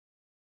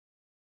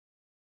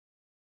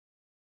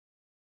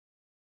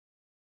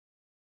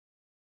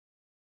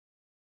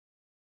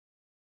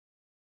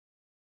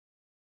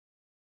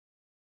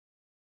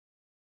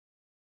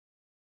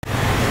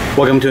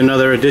Welcome to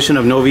another edition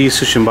of Novi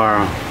Sushi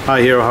Bar. Hi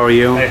Hiro, how are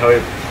you? Hey, how are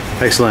you?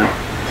 Excellent.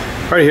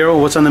 Alright Hiro,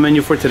 what's on the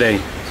menu for today?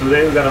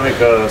 Today we're gonna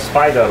make a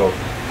spider roll.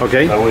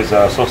 Okay. With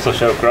a soft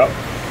shell crab.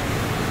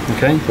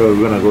 Okay. So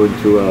we're gonna go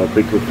into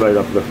quickly fry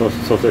up the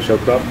soft shell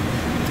crab,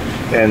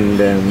 and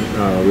then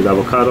with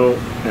avocado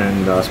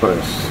and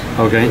asparagus.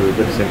 Okay. So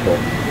very simple.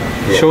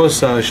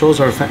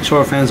 Show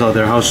our fans out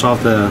there how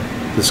soft the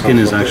skin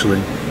is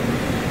actually.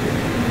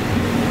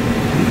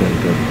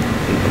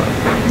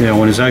 Yeah,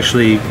 when it's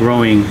actually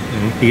growing,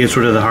 it gets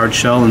rid of the hard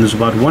shell, and there's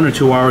about 1 or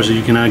 2 hours that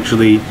you can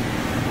actually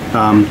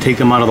take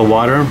them out of the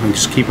water and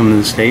just keep them in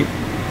the state,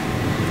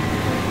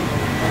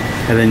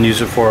 and then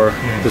use it for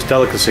this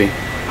delicacy.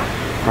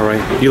 All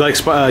right. You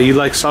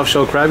like soft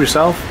shell crab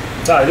yourself?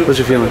 Yeah, I do. What's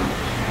your feeling?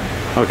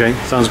 Okay,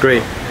 sounds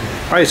great.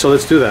 All right, so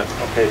let's do that.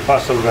 Okay,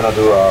 first we're gonna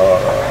do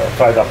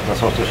fried up the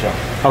soft shell.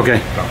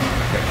 Okay.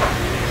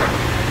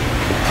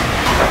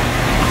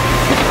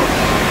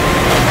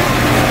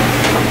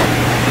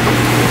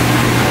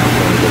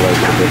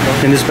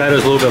 And this batter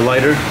is a little bit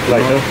lighter.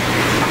 Lighter.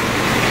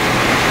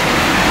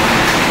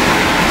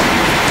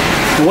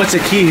 And what's the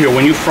key here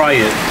when you fry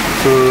it?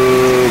 To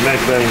make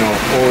the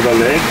all the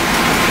leg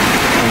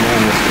and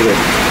then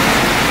straight.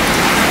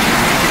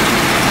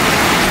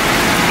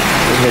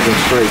 Just make them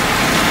straight.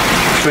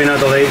 Straighten out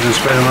the legs and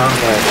spread them out.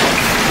 Right.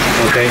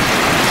 Okay.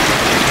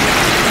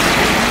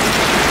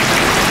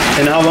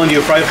 And how long do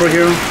you fry for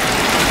here?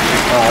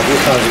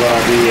 This one is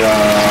gonna be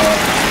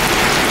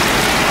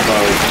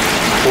about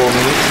 4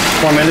 minutes.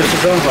 4 minutes or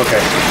so? Okay.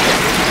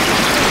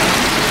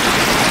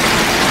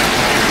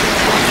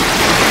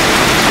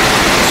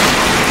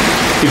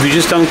 If you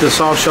just dunk the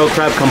soft shell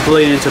crab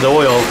completely into the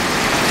oil,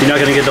 you're not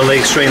going to get the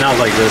legs straightened out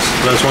like this.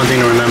 That's one thing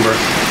to remember.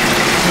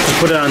 Just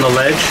put it on the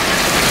ledge.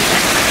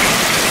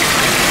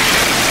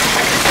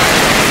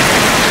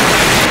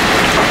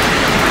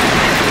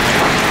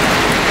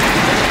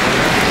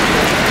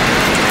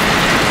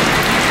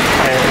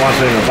 And once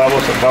in the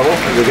bubble,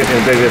 you're getting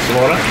a bit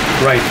smaller.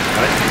 Right.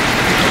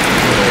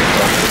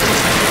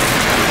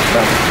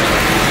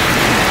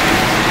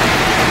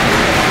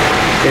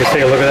 Let's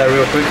take a look at that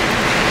real quick.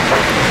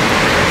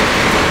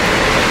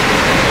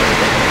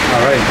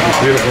 All right, that's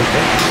beautiful.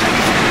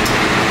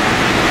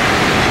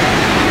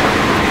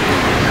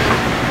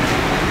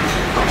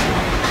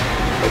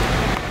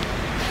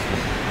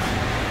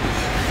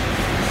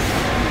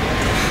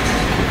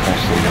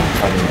 Actually, I'm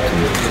cutting to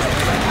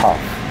half.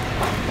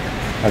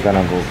 I'm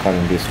gonna go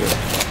cutting this way.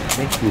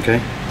 Okay.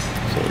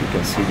 So you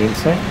can see the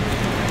inside.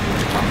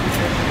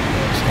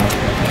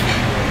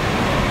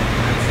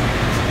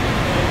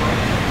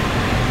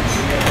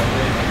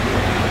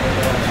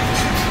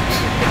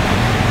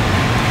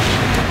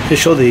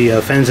 Just show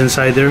the fins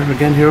inside there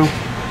again, Hiro.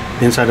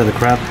 The inside of the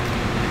crab.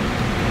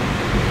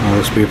 Oh,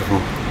 that's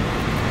beautiful.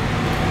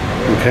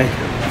 Okay.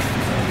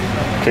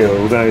 Okay,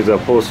 we're gonna use a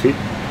pose feet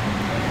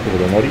with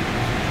the nori.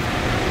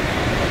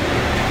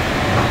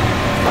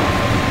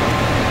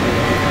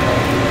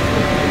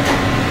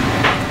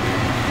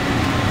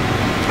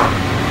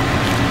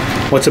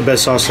 What's the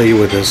best sauce to eat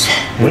with this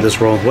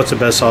roll? What's the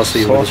best sauce to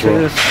eat with this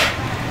roll?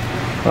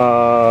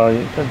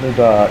 You can do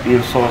the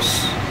eel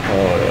sauce,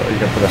 or you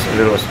can put a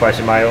little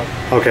spicy mayo.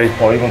 Okay.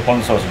 Or even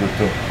pond sauce good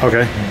too.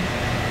 Okay.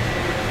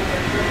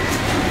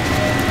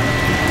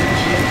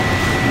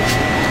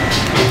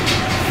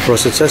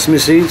 Roasted sesame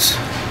seeds.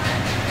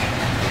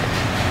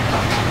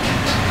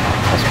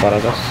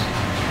 Asparagus.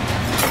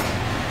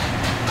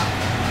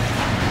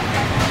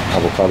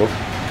 Avocado.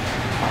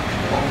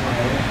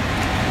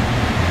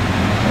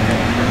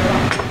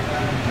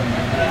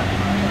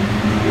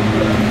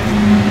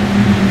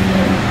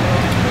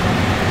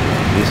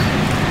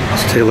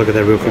 Let's take a look at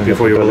that real quick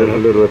before you roll it a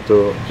up. little bit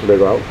to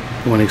leg out.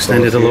 You want to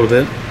extend it a little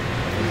bit?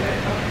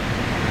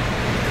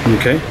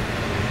 Okay.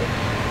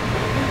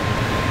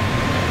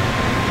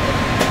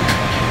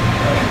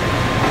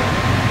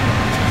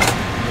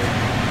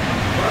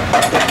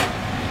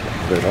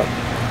 Leg up.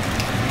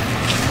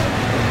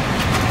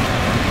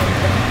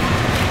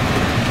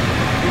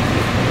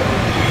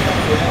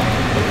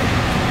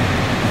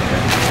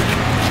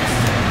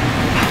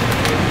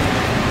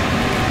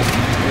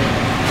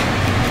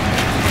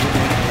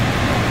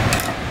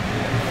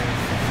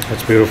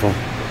 That's beautiful.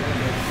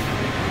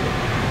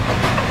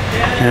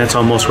 And it's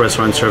almost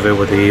restaurant serve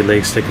with the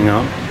legs sticking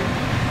out.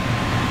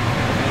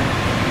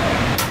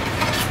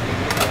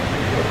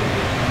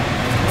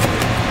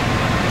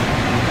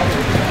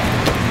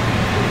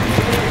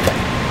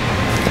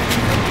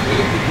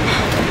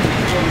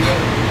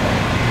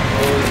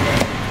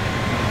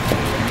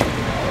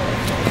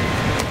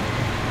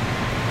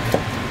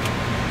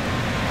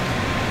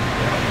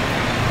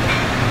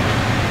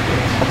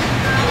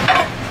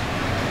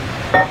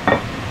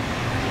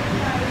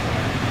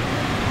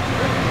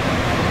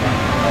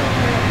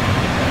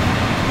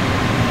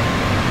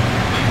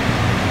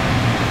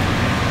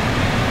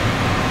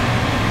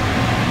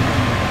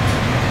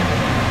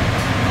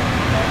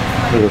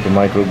 A little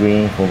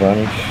microgreen for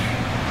garnish.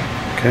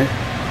 Okay.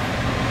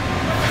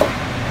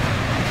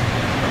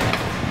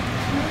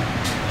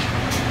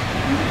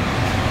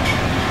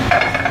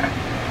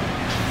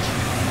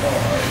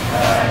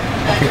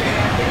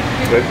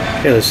 Good.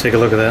 Okay, let's take a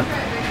look at that.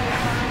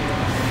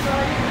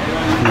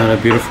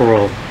 Another beautiful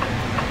roll.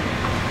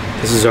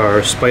 This is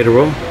our spider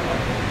roll.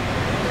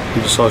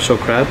 The soft shell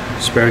crab,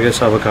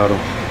 asparagus, avocado.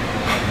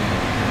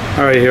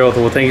 All right, Hiro.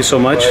 Well, thank you so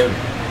much.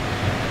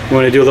 You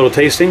want to do a little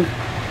tasting?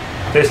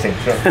 Tasting,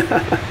 sure.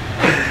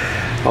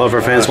 All of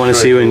our fans want to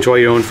see you enjoy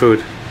your own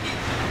food.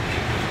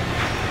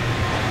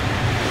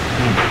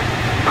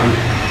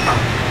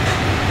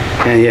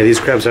 And yeah, these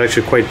crabs are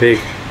actually quite big.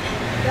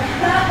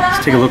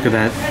 Let's take a look at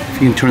that.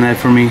 If you can turn that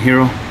for me,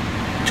 Hiro.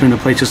 Turn the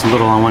plate just a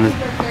little. I want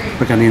to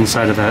look on the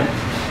inside of that.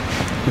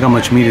 Look how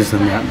much meat is in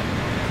that.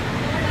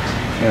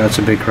 Yeah, that's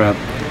a big crab.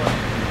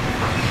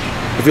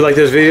 If you like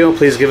this video,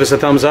 please give us a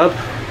thumbs up.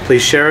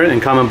 Please share it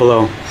and comment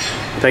below.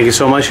 Thank you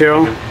so much,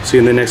 Hiro. See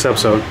you in the next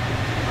episode.